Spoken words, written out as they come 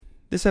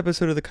This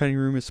episode of The Cutting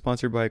Room is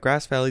sponsored by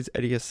Grass Valley's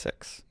Edius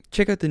 6.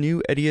 Check out the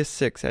new Edius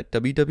 6 at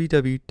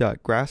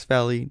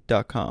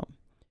www.grassvalley.com.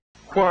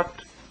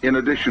 What, in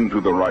addition to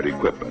the right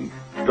equipment,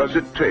 does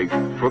it take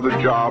for the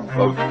job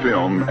of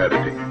film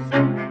editing?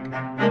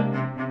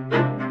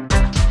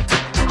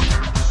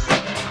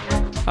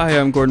 Hi,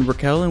 I'm Gordon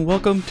Burkell, and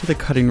welcome to The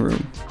Cutting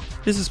Room.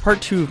 This is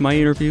part 2 of my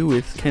interview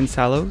with Ken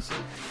Sallows.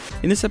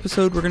 In this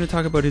episode, we're going to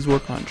talk about his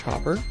work on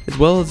Chopper, as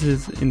well as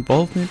his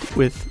involvement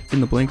with In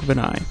the Blink of an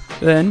Eye.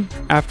 Then,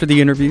 after the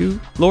interview,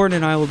 Lauren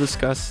and I will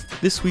discuss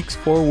this week's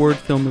forward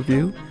film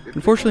review.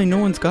 Unfortunately, no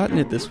one's gotten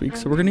it this week,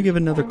 so we're going to give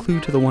another clue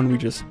to the one we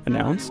just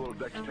announced.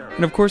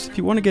 And of course, if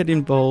you want to get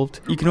involved,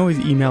 you can always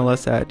email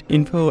us at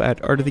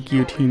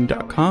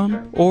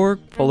info@artoftheguillotine.com, or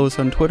follow us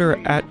on Twitter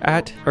at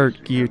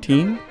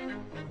artguillotine,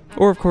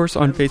 or of course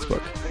on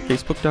Facebook,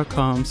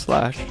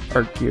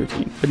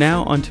 facebook.com/artguillotine. But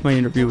now, on to my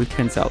interview with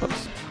Ken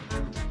Sallows.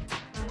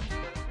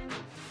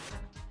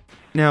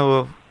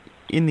 Now,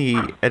 in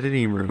the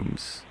editing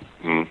rooms,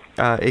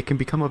 it can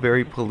become a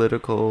very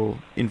political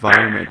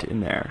environment in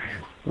there.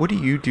 What do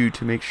you do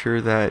to make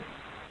sure that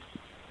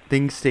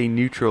things stay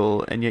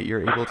neutral and yet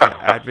you're able to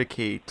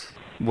advocate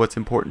what's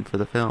important for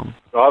the film?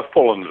 I've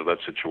fallen into that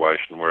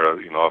situation where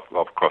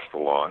I've crossed the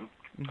line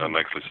and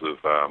actually sort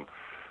of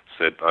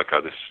said,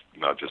 okay, this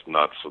just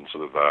nuts, and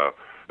sort of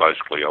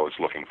basically I was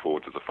looking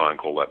forward to the phone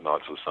call that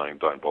night, sort of saying,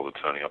 don't bother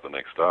turning up the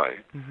next day.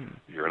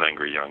 You're an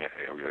angry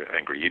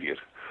idiot.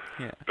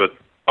 Yeah. But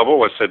I've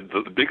always said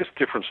that the biggest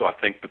difference, I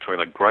think,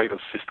 between a great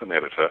assistant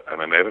editor and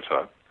an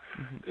editor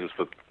is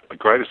that a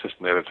great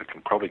assistant editor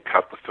can probably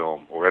cut the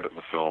film or edit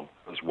the film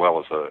as well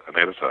as an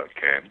editor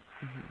can.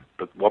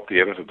 But what the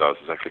editor does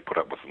is actually put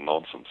up with the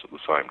nonsense at the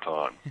same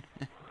time.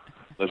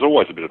 There's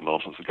always a bit of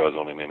nonsense that goes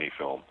on in any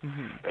film.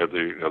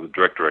 The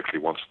director actually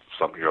wants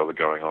something or other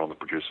going on, and the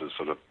producer's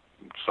sort of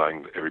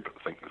saying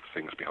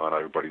things behind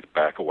everybody's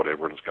back or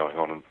whatever, and it's going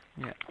on, and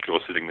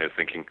you're sitting there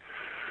thinking,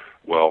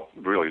 well,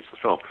 really, it's the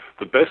film.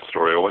 The best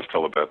story I always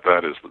tell about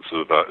that is that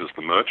sort of is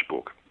the Merch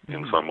book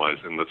in some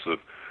ways, and that sort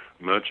of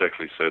Merch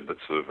actually said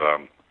that sort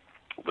of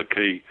the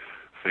key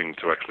thing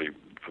to actually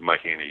for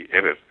making any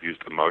edit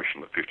used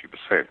emotion at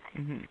 50%.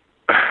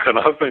 And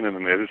I've been in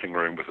an editing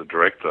room with a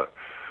director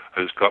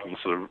who's gotten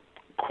sort of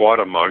quite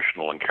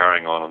emotional and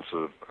carrying on, and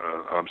sort of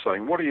I'm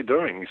saying, what are you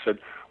doing? He said,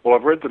 well,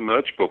 I've read the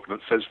Merch book and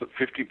it says that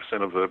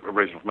 50% of the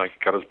reason for making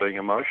a cut is being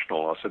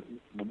emotional. I said,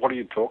 well, what are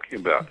you talking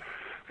about?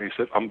 And he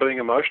said, I'm being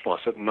emotional. I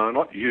said, no,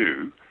 not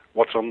you.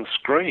 What's on the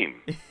screen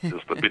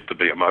is the bit to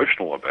be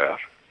emotional about.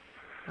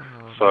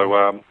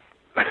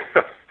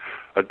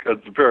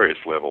 At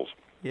various levels.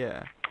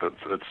 Yeah.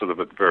 It's sort of,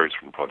 it varies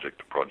from project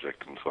to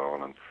project and so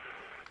on. And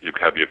you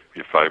have your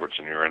favourites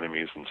and your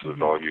enemies, and sort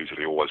of I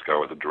usually always go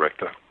with a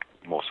director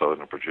more so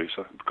than a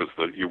producer, because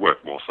you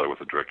work more so with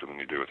a director than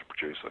you do with a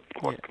producer,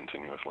 quite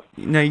continuously.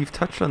 Now, you've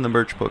touched on the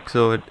Merch book,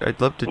 so I'd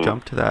love to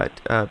jump to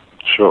that.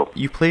 Sure.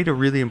 You played a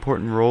really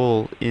important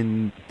role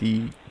in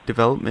the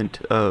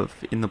development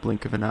of In the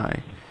Blink of an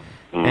Eye.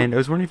 And I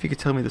was wondering if you could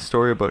tell me the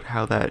story about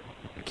how that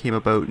came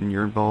about and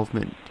your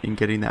involvement in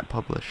getting that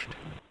published.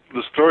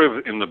 The story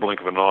of In the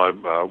Blink of an Eye,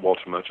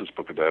 Walter Murch's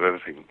book about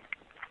editing,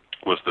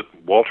 was that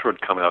Walter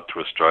had come out to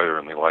Australia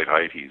in the late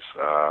 80s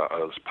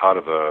as part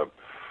of a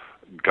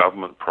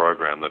government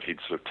program that he'd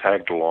sort of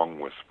tagged along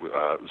with.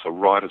 It was a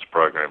writers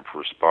program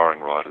for aspiring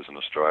writers in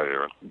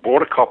Australia.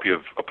 Bought a copy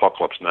of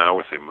Apocalypse Now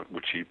with him,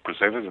 which he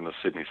presented in the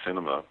Sydney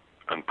cinema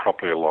and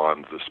properly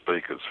aligned the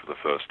speakers for the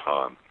first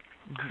time.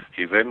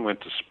 He then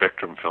went to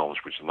Spectrum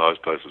Films, which in those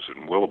days was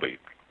in Willoughby,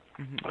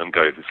 and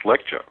gave this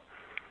lecture,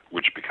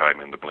 which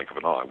became In the Blink of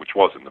an Eye, which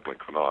was In the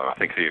Blink of an Eye. I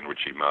think he and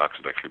Richie Marks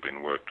had actually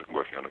been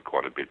working on it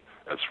quite a bit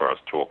as far as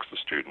talks to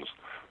students,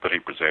 but he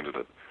presented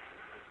it.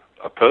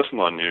 A person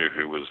I knew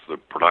who was the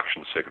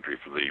production secretary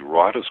for the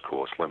writers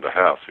course, Linda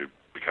House, who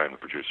became the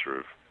producer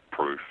of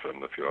Proof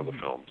and a few other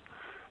films,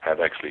 had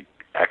actually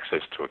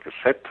access to a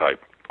cassette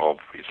tape of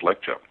his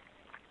lecture.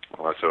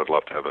 And I said, I'd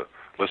love to have a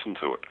listen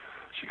to it.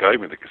 She gave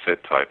me the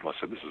cassette tape, and I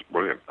said, this is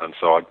brilliant. And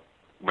so I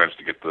managed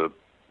to get the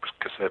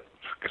cassette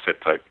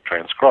tape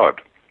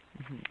transcribed,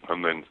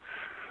 and then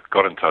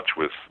got in touch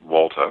with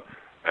Walter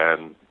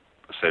and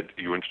said,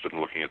 are you interested in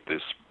looking at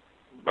this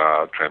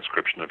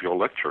transcription of your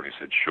lecture? And he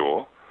said,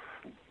 sure.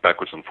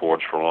 Backwards and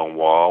forwards for a long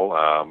while.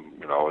 I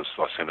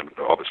sent him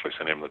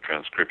the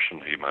transcription.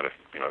 He made a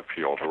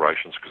few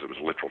alterations because it was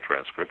a literal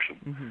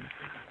transcription.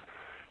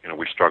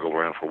 We struggled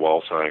around for a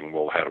while saying,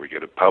 well, how do we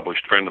get it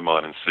published? A friend of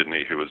mine in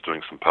Sydney who was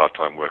doing some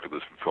part-time work at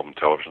this film and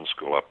television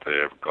school up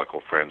there, a guy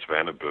called Franz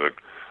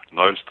Vandenberg,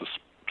 noticed to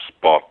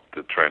spot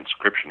the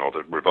transcription or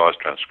the revised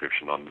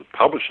transcription on the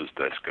publisher's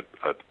desk at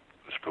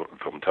this film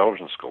and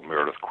television school.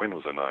 Meredith Quinn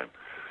was her name.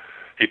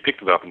 He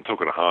picked it up and took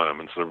it home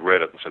and sort of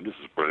read it and said, this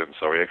is brilliant.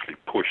 So he actually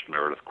pushed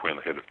Meredith Quinn,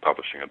 the head of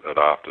publishing at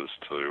Afters,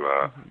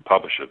 to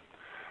publish it.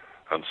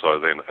 And so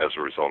then, as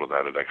a result of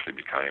that, it actually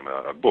became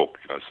a book.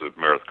 So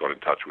Meredith got in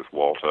touch with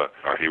Walter.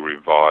 He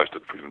revised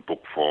it in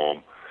book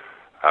form.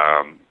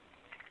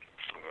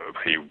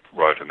 he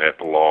wrote an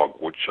epilogue,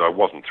 which I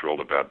wasn't thrilled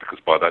about because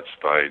by that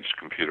stage,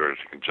 computer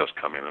editing had just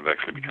come in and it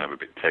actually became a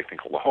bit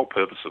technical. The whole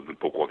purpose of the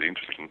book, or the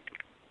interesting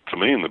to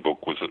me in the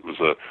book, was it was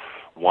a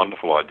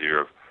wonderful idea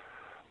of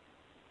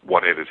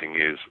what editing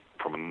is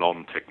from a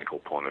non-technical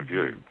point of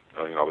view.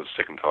 I was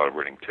sick and tired of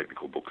reading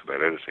technical books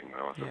about editing.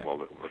 And I said,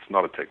 well, it's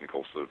not a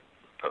technical sort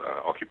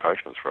of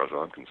occupation as far as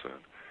I'm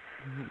concerned.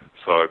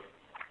 So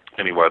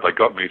anyway, they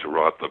got me to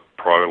write the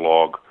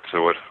prologue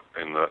to it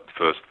in the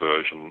first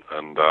version,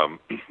 and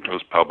it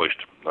was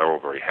published. They were all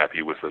very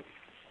happy with it.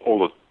 All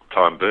the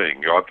time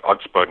being,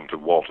 I'd spoken to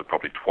Walter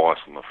probably twice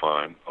on the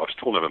phone. I've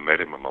still never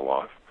met him in my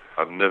life.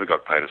 I've never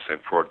got paid a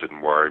cent for it. It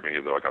didn't worry me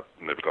that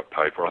I never got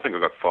paid for it. I think I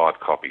got 5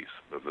 copies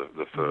of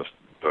the first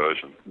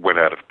version. Went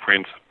out of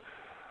print.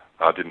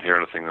 I didn't hear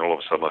anything, and all of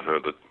a sudden I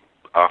heard that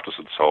After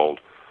had sold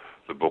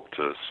the book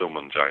to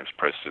Silman James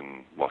Press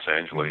in Los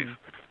Angeles,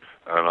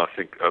 and I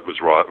think it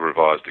was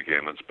revised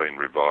again. It's been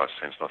revised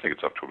since, and I think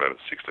it's up to about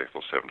its 16th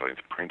or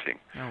 17th printing.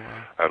 Oh,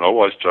 wow. And I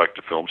always joke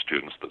to film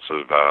students that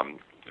sort of,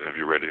 have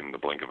you read it in the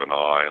blink of an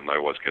eye, and they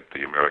always get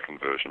the American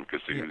version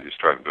because the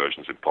Australian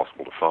version is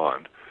impossible to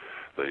find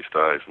these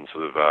days. And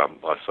sort of, I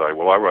say,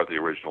 well, I wrote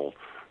the original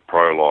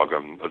prologue,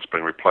 and it's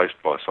been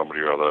replaced by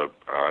somebody or other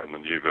in the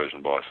new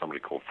version by somebody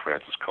called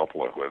Francis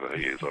Coppola, whoever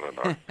he is, I don't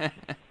know.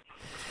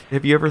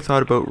 Have you ever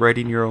thought about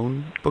writing your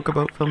own book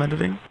about film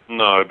editing?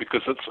 No,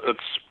 because it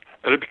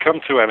had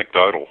become too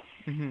anecdotal.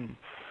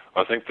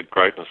 I think the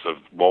greatness of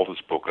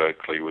Walter's book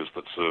actually was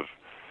that sort of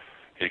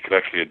he could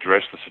actually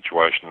address the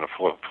situation in a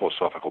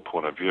philosophical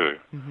point of view.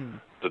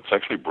 That's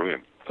actually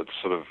brilliant. It's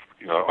sort of,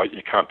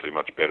 you can't do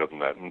much better than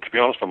that. And to be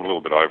honest, I'm a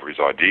little bit over his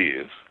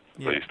ideas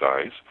these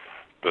days.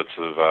 But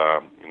sort of,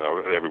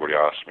 everybody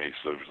asks me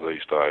sort of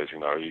these days,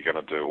 are you going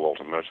to do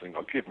Walter Murch? I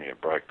think, give me a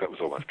break. That was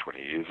almost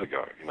 20 years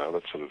ago.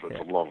 That's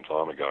a long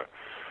time ago.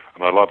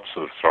 And I love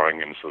sort of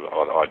throwing in sort of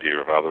the idea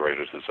of other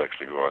editors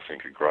actually who I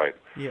think are great.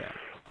 Yeah.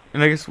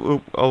 And I guess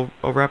I'll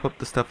wrap up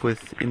the stuff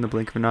with In the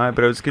Blink of an Eye,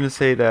 but I was going to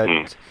say that,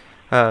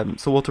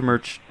 so Walter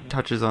Murch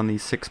touches on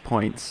these 6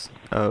 points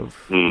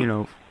of,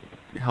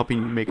 helping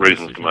you make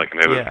reasons to make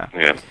an edit.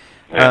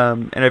 Yeah.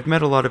 And I've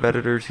met a lot of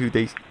editors who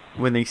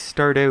when they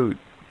start out,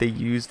 they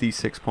use these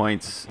 6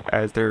 points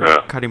as their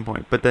cutting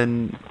point, but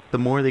then the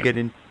more they get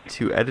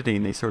into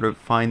editing, they sort of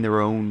find their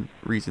own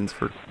reasons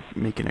for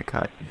making a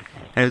cut.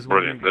 And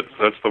brilliant.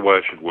 That's the way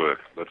it should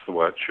work. That's the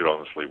way it should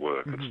honestly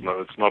work.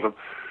 The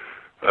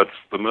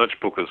Murch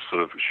book is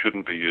sort of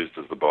shouldn't be used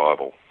as the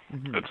Bible.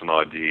 It's an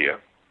idea,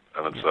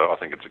 and I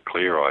think it's a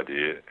clear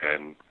idea,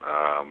 and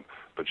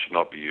but should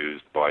not be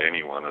used by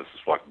anyone as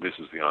like this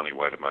is the only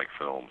way to make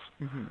films.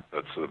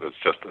 It's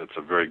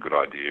a very good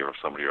idea of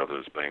somebody or other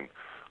who's been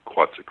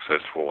quite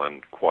successful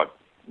and quite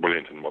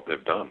brilliant in what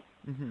they've done,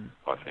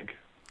 I think.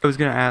 I was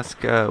going to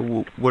ask,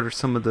 what are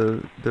some of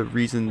the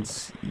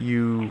reasons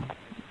you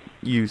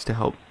use to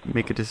help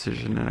make a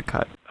decision in a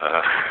cut?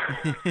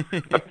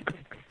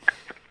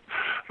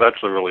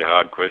 That's a really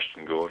hard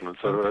question, Gordon.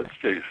 That's a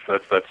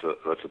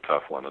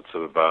tough one. It's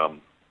sort of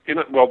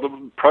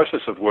the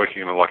process of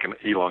working in like an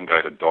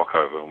elongated dock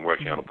over and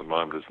working on at the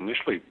moment is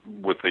initially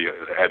with the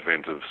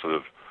advent of sort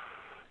of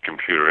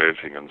computer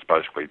editing and it's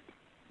basically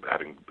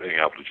being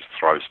able to just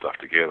throw stuff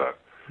together.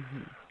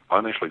 I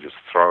initially just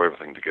throw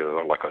everything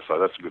together. Like I say,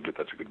 that's a good bit,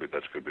 that's a good bit,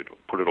 that's a good bit.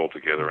 Put it all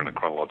together in a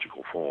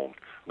chronological form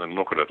and then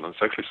look at it. And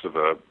it's actually sort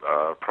of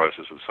a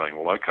process of saying,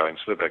 well, okay,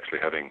 instead of actually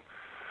having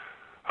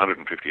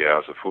 150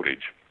 hours of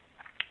footage,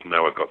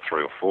 now I've got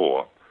 3 or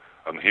 4,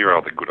 and here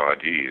are the good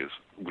ideas,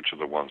 which are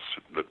the ones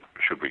that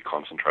should we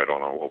concentrate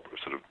on or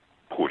sort of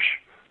push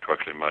to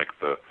actually make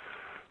the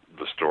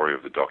story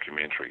of the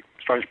documentary.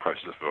 Strange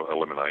process of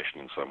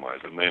elimination in some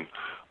ways. And then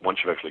once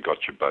you've actually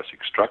got your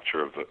basic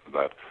structure of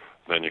that,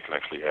 then you can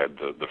actually add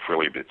the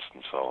frilly bits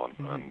and so on,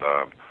 and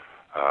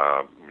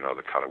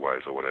the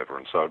cutaways or whatever.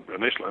 And so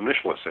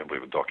initial assembly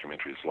of a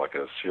documentary is like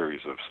a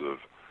series of sort of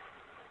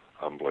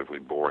unbelievably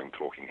boring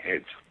talking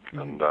heads,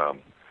 and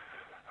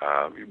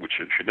which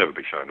should never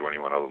be shown to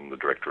anyone other than the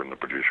director and the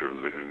producer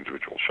of the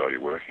individual show you're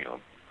working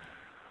on.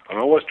 And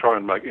I always try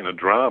and make, in a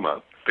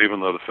drama, even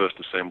though the first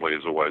assembly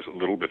is always a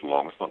little bit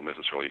long, it's not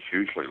necessarily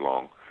hugely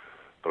long,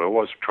 but I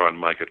always try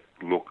and make it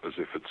look as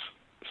if it's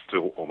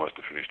still almost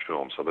a finished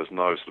film. So there's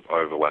no sort of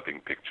overlapping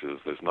pictures,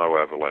 there's no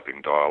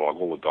overlapping dialogue,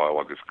 all the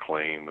dialogue is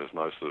clean, there's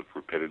no sort of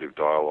repetitive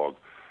dialogue.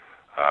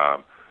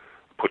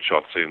 Put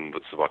shots in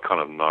that sort of I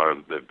kind of know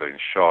that they've been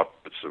shot,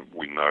 but sort of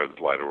we know that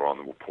later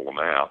on we'll pull them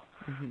out.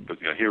 But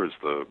here is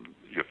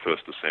your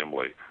first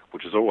assembly,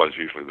 which is always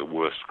usually the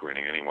worst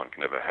screening anyone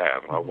can ever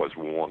have. And I always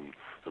warn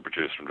the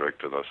producer and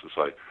director to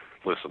say,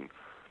 listen,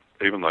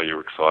 even though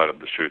you're excited,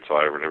 the shoot's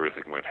over and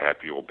everything went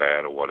happy or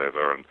bad or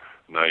whatever, and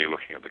now you're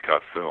looking at the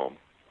cut film,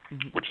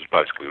 which is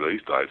basically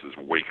these days is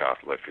a week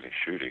after they finish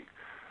shooting.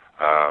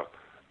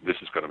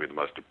 This is going to be the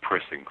most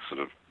depressing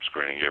sort of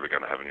screening you're ever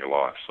going to have in your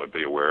life, so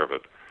be aware of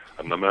it.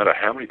 And no matter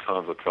how many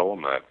times I tell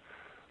them that,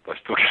 they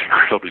still get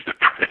incredibly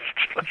depressed.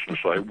 They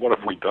say, what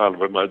have we done?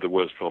 We've made the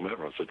worst film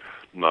ever. I said,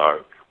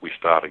 no, we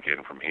start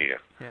again from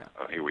here.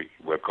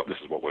 We've got, this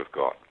is what we've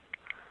got.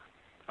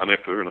 And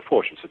if they're in a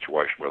fortunate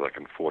situation where they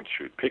can afford to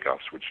shoot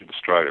pickups, which in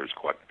Australia is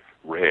quite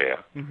rare,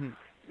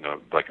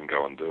 they can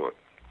go and do it.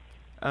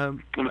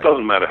 And it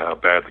doesn't matter how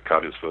bad the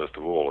cut is, first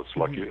of all. It's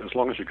like as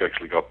long as you've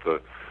actually got the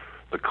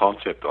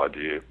concept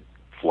idea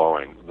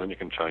flowing, then you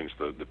can change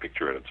the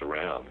picture edits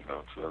around.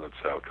 So that's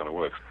how it kind of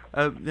works.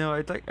 Now,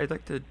 I'd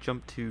like to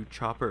jump to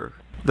Chopper.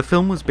 The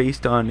film was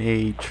based on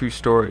a true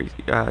story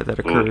that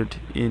occurred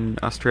in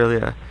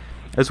Australia.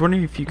 I was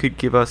wondering if you could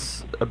give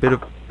us a bit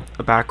of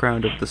a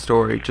background of the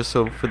story, just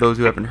so for those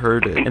who haven't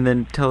heard it, and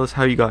then tell us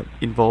how you got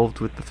involved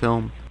with the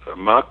film.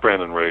 Mark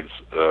Brandon Reed's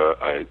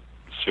a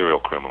serial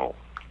criminal.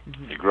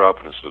 He grew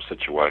up in a sort of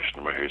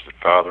situation where his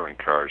father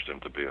encouraged him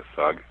to be a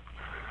thug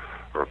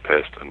or a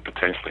pest, and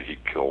potentially he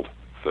killed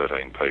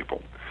 13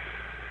 people.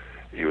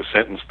 He was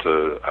sentenced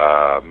to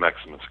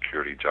maximum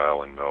security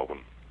jail in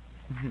Melbourne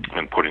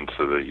and put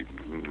into the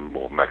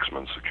more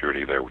maximum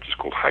security there, which is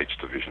called H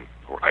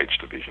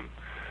Division,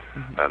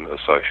 and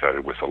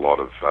associated with a lot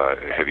of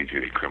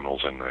heavy-duty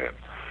criminals in there.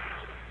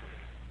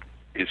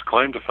 His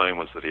claim to fame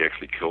was that he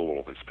actually killed all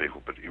of these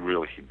people, but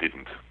he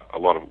didn't. A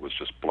lot of it was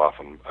just bluff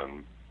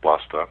and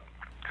bluster.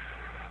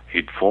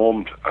 He'd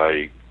formed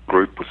a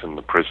group within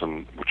the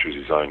prison, which was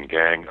his own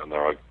gang, and they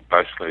were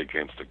basically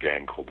against a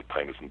gang called the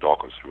Painters and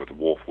Dockers, who were the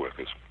wharf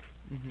workers,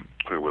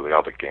 who were the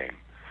other gang.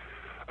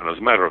 And as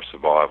a matter of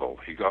survival,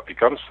 he got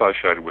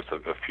associated with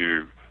a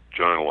few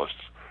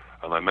journalists,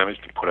 and they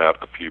managed to put out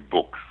a few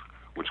books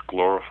which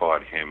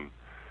glorified him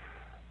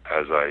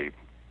as a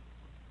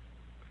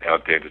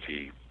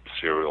identity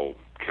serial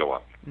killer.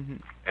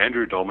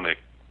 Andrew Dominic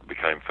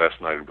became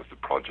fascinated with the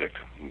project,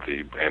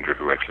 the Andrew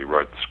who actually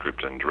wrote the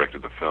script and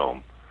directed the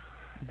film,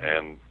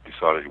 and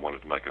decided he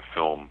wanted to make a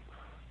film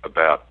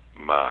about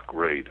Mark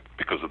Reed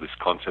because of this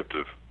concept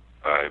of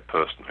a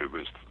person who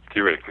was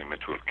theoretically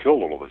meant to have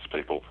killed all of these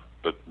people,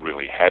 but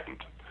really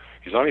hadn't.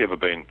 He's only ever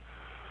been,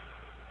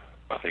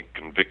 I think,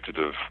 convicted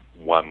of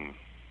one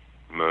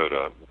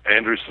murder.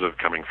 Andrew sort of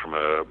coming from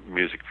a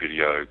music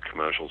video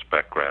commercials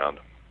background.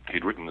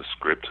 He'd written the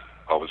script.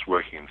 I was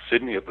working in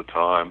Sydney at the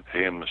time.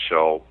 He and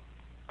Michelle,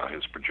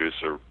 his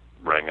producer,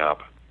 rang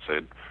up,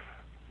 said,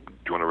 "Do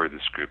you want to read the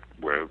script?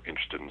 We're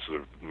interested in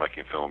sort of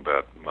making a film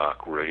about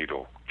Mark Reed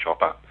or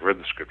Chopper." I read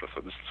the script. I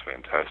thought, this is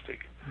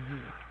fantastic.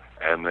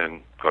 And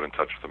then got in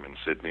touch with them in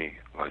Sydney.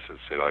 They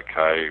said,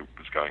 okay, it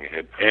was going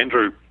ahead.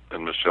 Andrew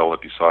and Michelle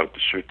had decided to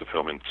shoot the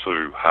film in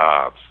two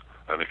halves.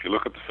 And if you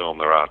look at the film,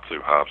 there are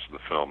two halves of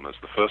the film. There's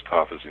the first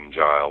half is in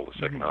jail, the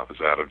second half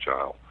is out of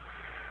jail.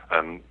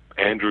 And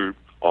Andrew,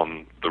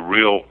 on the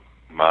real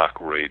Mark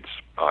Reed's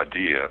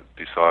idea,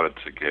 decided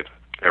to get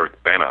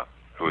Eric Banner,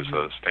 who is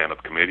a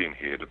stand-up comedian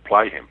here, to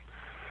play him.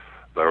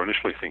 They were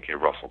initially thinking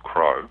of Russell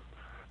Crowe.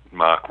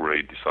 Mark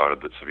Reed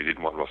decided that so he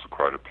didn't want Russell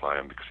Crowe to play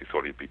him because he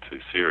thought he'd be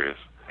too serious.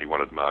 He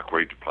wanted Mark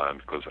Reed to play him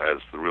because,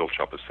 as the real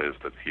Chopper says,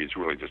 that he's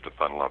really just a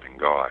fun-loving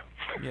guy.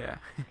 Yeah.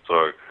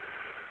 So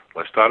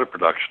they started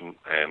production,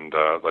 and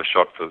they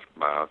shot for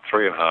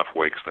 3.5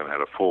 weeks, then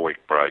had a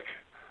 4-week break,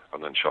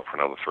 and then shot for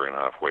another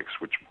 3.5 weeks,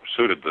 which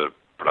suited the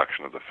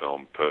production of the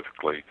film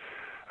perfectly.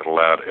 It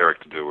allowed Eric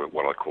to do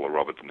what I call a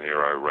Robert De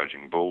Niro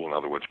raging bull, in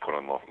other words, put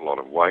on a lot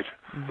of weight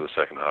for the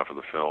second half of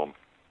the film.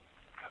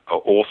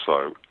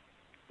 Also,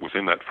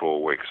 within that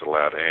 4 weeks,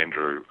 allowed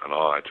Andrew and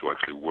I to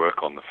actually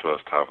work on the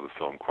first half of the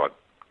film quite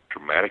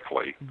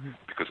dramatically,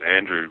 because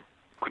Andrew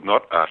could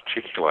not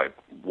articulate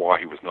why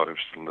he was not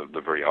interested in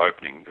the very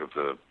opening of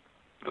the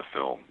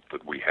film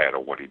that we had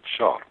or what he'd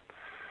shot.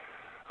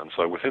 And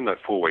so within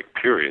that 4-week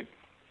period,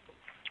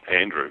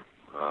 Andrew,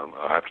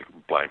 I have to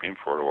blame him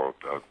for it or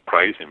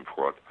praise him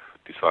for it,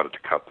 decided to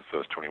cut the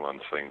first 21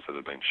 scenes that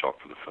had been shot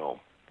for the film.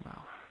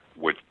 Wow.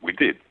 Which we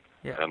did.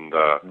 Yeah. And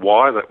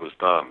why that was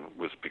done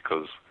was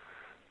because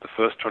the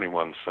first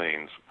 21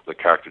 scenes, the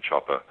character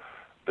Chopper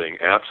being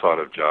outside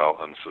of jail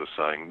and sort of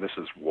saying, this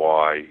is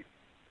why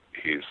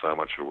he is so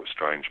much of a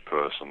strange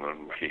person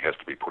and he has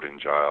to be put in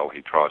jail.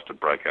 He tries to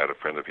break out a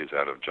friend of his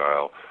out of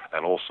jail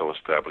and also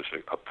establish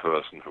a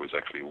person who is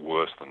actually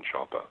worse than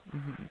Chopper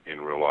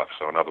in real life.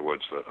 So in other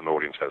words, an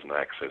audience has an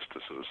access to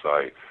sort of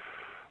say,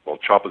 well,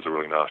 Chopper's a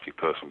really nasty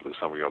person, but there's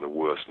somebody other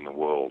worse in the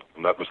world.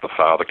 And that was the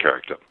father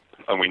character.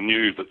 And we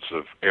knew that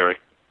sort of Eric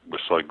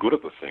was so good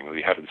at the thing that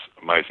he had this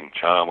amazing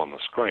charm on the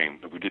screen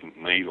that we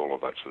didn't need all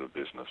of that sort of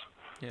business.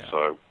 Yeah.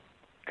 So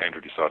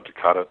Andrew decided to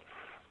cut it.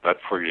 That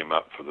freed him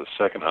up for the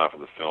second half of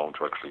the film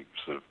to actually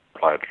sort of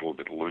play it a little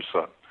bit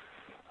looser.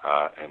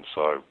 And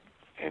so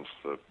hence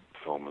the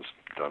film was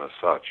done as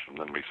such. And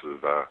then we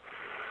sort of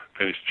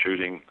finished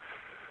shooting.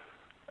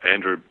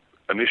 Andrew,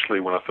 initially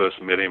when I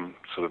first met him,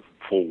 sort of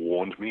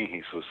forewarned me.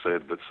 He sort of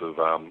said that sort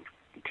of,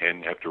 Ken,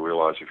 you have to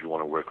realise if you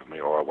want to work with me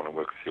or I want to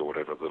work with you or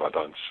whatever, that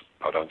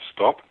I don't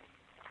stop.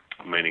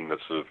 Meaning that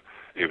sort of,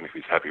 even if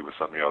he's happy with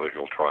something or other,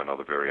 he'll try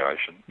another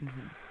variation.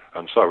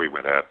 And so we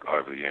went out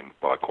over the end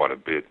by quite a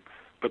bit.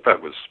 But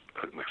that was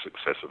the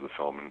success of the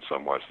film in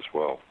some ways as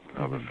well. You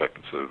know, the fact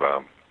that sort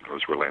of, it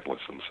was relentless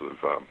and sort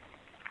of,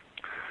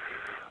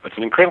 it's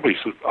an incredibly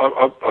sort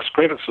of, I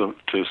screened it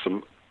to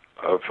some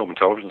film and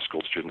television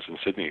school students in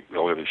Sydney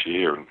earlier this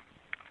year, and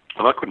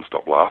And I couldn't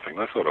stop laughing.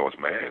 They thought I was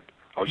mad.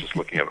 I was just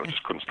looking at it. I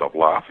just couldn't stop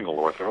laughing all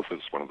the way through. I thought it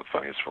was one of the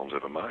funniest films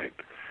ever made.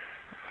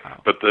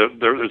 Wow. But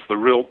there is the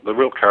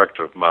real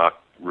character of Mark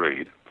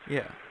Reed.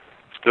 Yeah.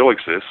 Still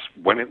exists.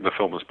 When the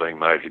film was being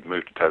made, he'd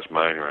moved to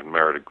Tasmania and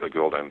married a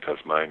girl down in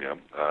Tasmania.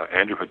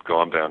 Andrew had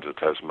gone down to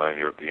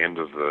Tasmania at the end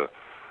of the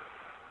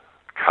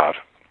cut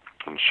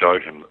and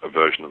showed him a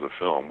version of the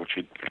film, which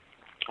he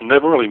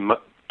never really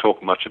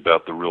talked much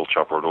about the real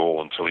Chopper at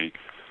all until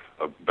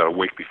about a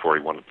week before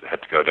he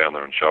had to go down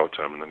there and show it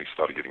to him, and then he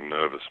started getting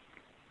nervous.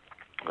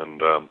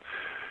 And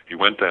he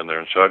went down there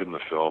and showed him the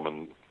film,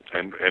 and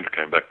Andrew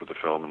came back with the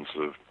film, and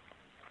sort of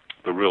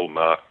the real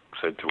Mark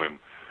said to him,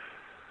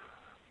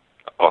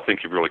 I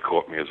think you've really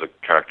caught me as a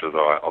character that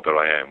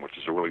I am, which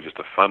is really just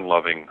a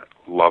fun-loving,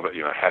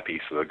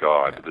 happy sort of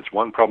guy. Yeah. But there's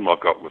one problem I've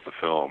got with the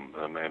film,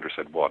 and Andrew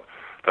said, what?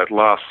 That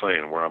last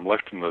scene where I'm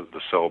left in the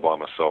cell by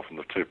myself and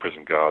the two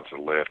prison guards are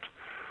left,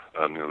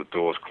 and the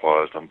door's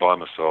closed, I'm by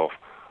myself,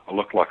 I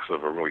look like sort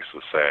of a really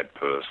sort of sad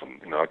person.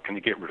 Can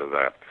you get rid of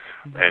that?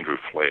 Mm-hmm. Andrew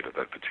fled at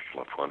that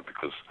particular point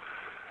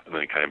and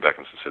then he came back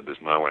and said,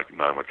 there's no way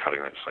we're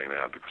cutting that scene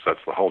out, because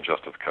that's the whole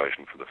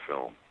justification for the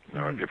film.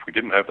 If we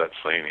didn't have that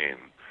scene in,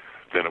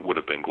 then it would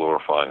have been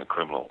glorifying a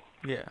criminal.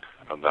 Yeah.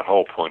 And that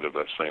whole point of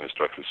that scene is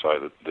to actually say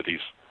that he's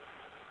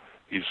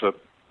a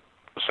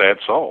sad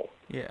soul.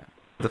 Yeah.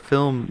 The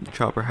film,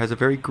 Chopper, has a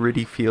very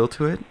gritty feel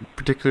to it,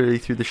 particularly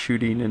through the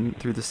shooting and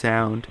through the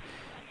sound.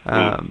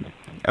 I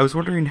was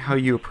wondering how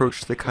you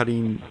approached the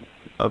cutting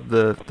of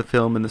the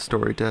film and the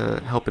story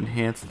to help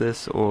enhance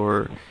this,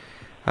 or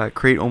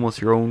create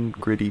almost your own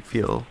gritty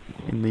feel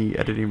in the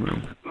editing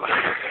room.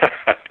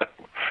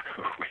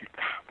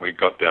 We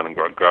got down and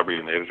got grubby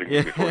in editing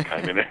before we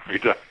came in every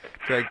day.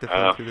 Dragged the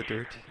film through the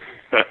dirt.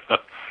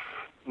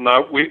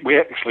 No, we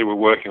actually were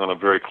working on a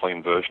very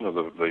clean version of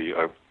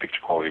the picture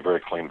quality, very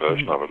clean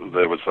version of it.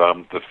 There was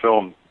the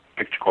film,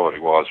 picture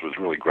quality-wise, was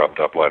really grubbed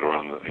up later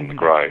on in the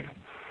grade.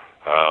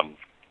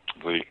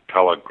 The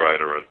colour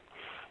grader at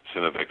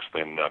Cinevex,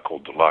 then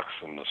called Deluxe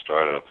in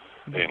Australia,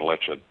 Ian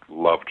Letcher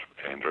loved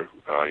Andrew.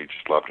 He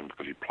just loved him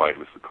because he played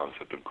with the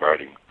concept of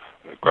grinding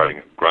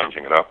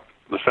it up.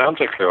 The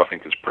sounds actually, I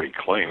think, is pretty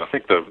clean. I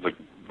think the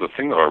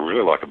thing that I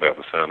really like about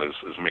the sound is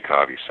Mick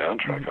Harvey's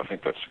soundtrack. I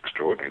think that's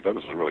extraordinary. That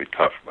was a really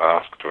tough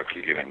ask to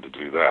actually get him to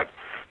do that,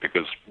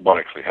 because what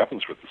actually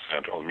happens with the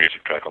soundtrack, or the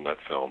music track on that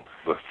film,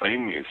 the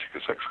theme music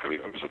is actually,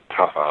 it was a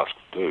tough ask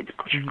to do,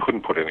 because you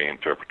couldn't put any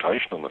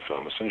interpretation on the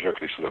film. As soon as you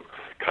actually sort of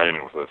came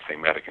in with a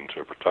thematic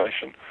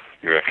interpretation,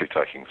 you're actually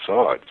taking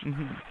sides.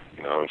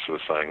 Sort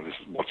of saying this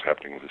is what's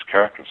happening with this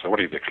character. And so what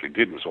he actually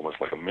did was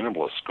almost like a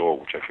minimalist score,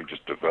 which actually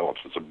just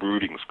develops. It's a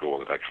brooding score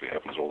that actually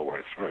happens all the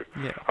way through.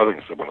 Yeah. I think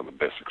it's one of the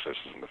best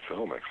successes in the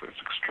film, actually. It's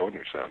an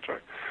extraordinary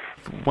soundtrack.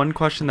 One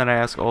question that I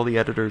ask all the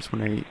editors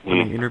when I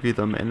interview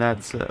them, and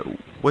that's,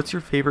 what's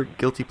your favorite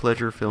guilty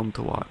pleasure film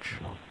to watch?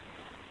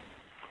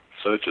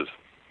 Searchers.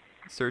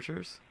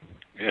 Searchers?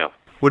 Yeah.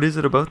 What is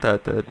it about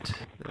that?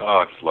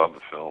 I just love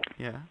the film.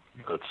 Yeah.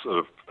 It's sort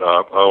of,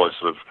 I always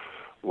sort of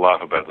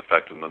laugh about the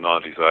fact in the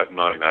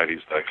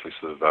 1980s they actually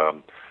sort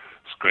of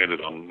screened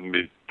it on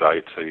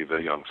midday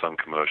TV on some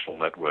commercial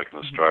network in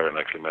Australia, and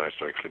actually managed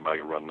to actually make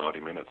it run 90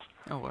 minutes.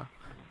 Oh, wow.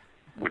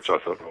 Which I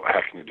thought, well,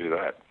 how can you do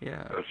that?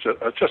 Yeah. It's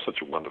just such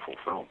a wonderful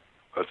film.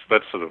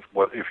 That's sort of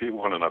what, if you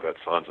want to know about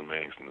signs and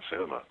meanings in the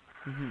cinema,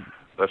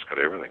 that's got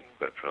everything,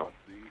 that film.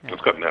 Yeah.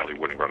 It's got Natalie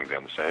Wood running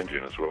down the sand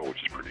dune as well,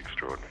 which is pretty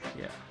extraordinary.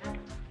 Yeah.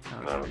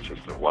 It's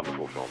just a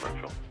wonderful film, that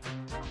film.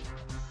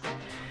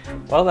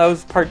 Well, that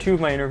was part 2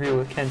 of my interview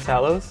with Ken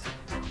Sallows.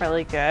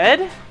 Really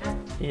good.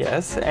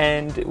 Yes,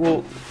 and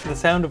the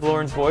sound of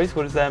Lauren's voice,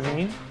 what does that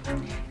mean?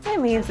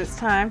 It means it's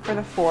time for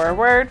the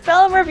 4-word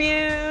film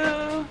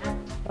review.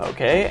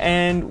 Okay,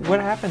 and what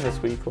happened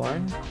this week,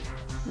 Lauren?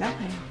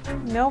 Nothing.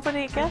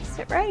 Nobody guessed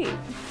it right.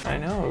 I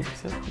know,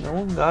 no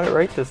one got it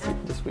right this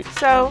week.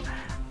 So,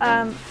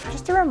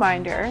 just a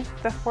reminder,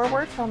 the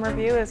 4-word film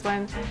review is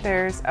when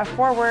there's a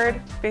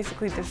 4-word,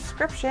 basically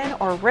description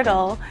or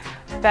riddle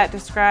that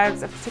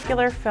describes a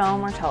particular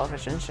film or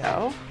television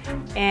show.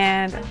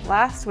 And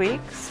last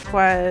week's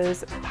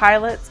was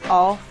Pilots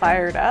All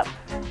Fired Up.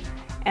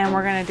 And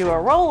we're going to do a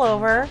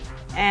rollover,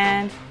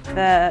 and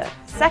the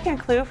second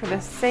clue for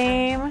the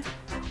same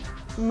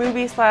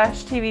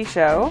movie/TV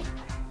show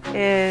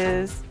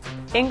is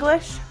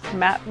English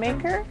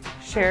Mapmaker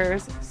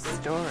Shares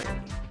Story.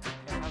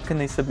 How can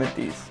they submit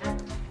these?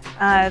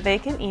 They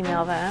can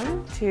email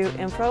them to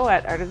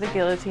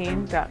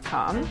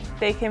info@artoftheguillotine.com.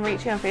 They can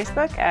reach you on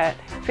Facebook at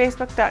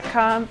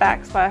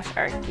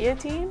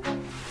facebook.com/artguillotine.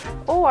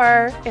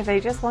 Or if they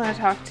just want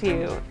to talk to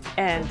you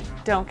and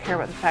don't care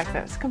about the fact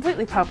that it's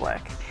completely public,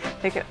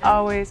 they could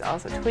always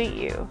also tweet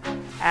you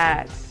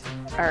at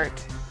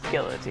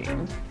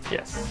artguillotine.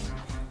 Yes.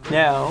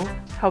 Now,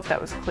 hope that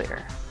was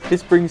clear.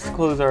 This brings to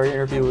close our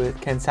interview with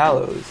Ken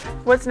Sallows.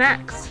 What's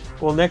next?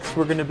 Well, next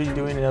we're going to be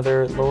doing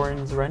another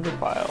Lauren's Render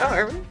File. Oh,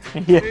 are we?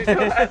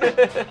 Yeah.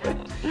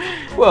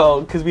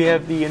 Well, because we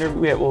have the interview.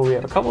 We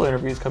have a couple of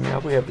interviews coming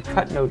up. We have the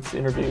Cut Notes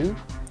interview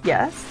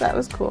Yes, that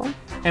was cool.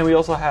 And we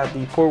also have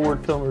the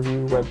Forward Film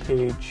Review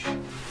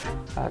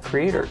webpage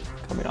creator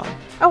coming on.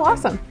 Oh,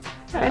 awesome.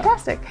 Yeah.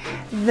 Fantastic.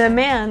 The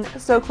man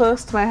so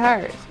close to my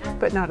heart,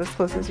 but not as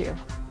close as you.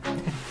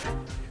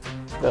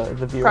 The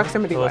viewer,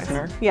 Proximity the wise.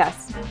 listener.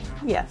 Yes.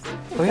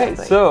 Okay,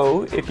 Exactly.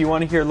 so if you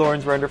want to hear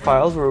Lauren's render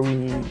files,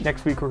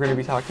 next week we're going to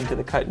be talking to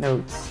the Cut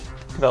Notes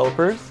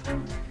developers,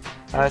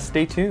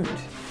 stay tuned.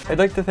 I'd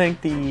like to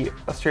thank the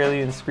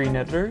Australian screen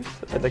editors.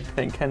 I'd like to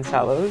thank Ken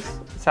Sallows,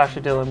 Sasha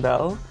Dillon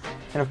Bell,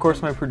 and of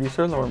course my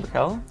producer, Lauren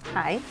Burkell.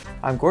 Hi.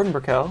 I'm Gordon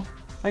Burkell.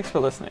 Thanks for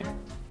listening.